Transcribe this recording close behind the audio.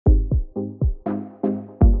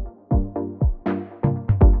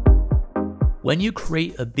When you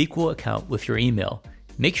create a BQool account with your email,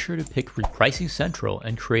 make sure to pick Repricing Central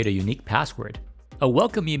and create a unique password. A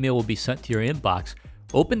welcome email will be sent to your inbox.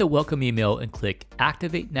 Open the welcome email and click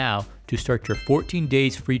Activate Now to start your 14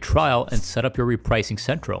 days free trial and set up your Repricing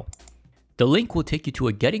Central. The link will take you to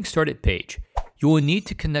a Getting Started page. You will need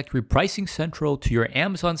to connect Repricing Central to your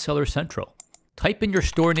Amazon Seller Central. Type in your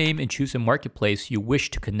store name and choose a marketplace you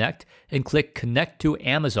wish to connect and click Connect to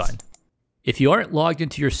Amazon. If you aren't logged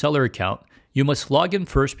into your seller account, you must log in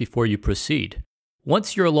first before you proceed.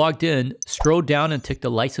 Once you're logged in, scroll down and tick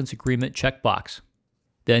the License Agreement checkbox.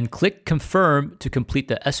 Then click Confirm to complete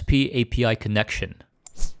the SP API connection.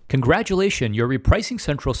 Congratulations, your Repricing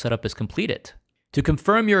Central setup is completed. To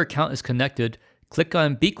confirm your account is connected, click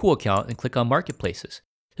on BQool account and click on Marketplaces.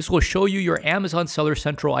 This will show you your Amazon Seller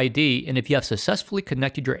Central ID and if you have successfully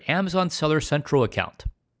connected your Amazon Seller Central account.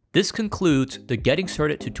 This concludes the Getting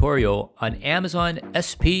Started tutorial on Amazon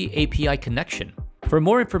SP API connection. For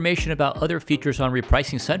more information about other features on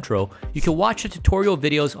Repricing Central, you can watch the tutorial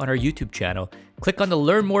videos on our YouTube channel, click on the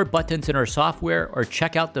Learn More buttons in our software, or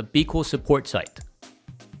check out the BQool support site.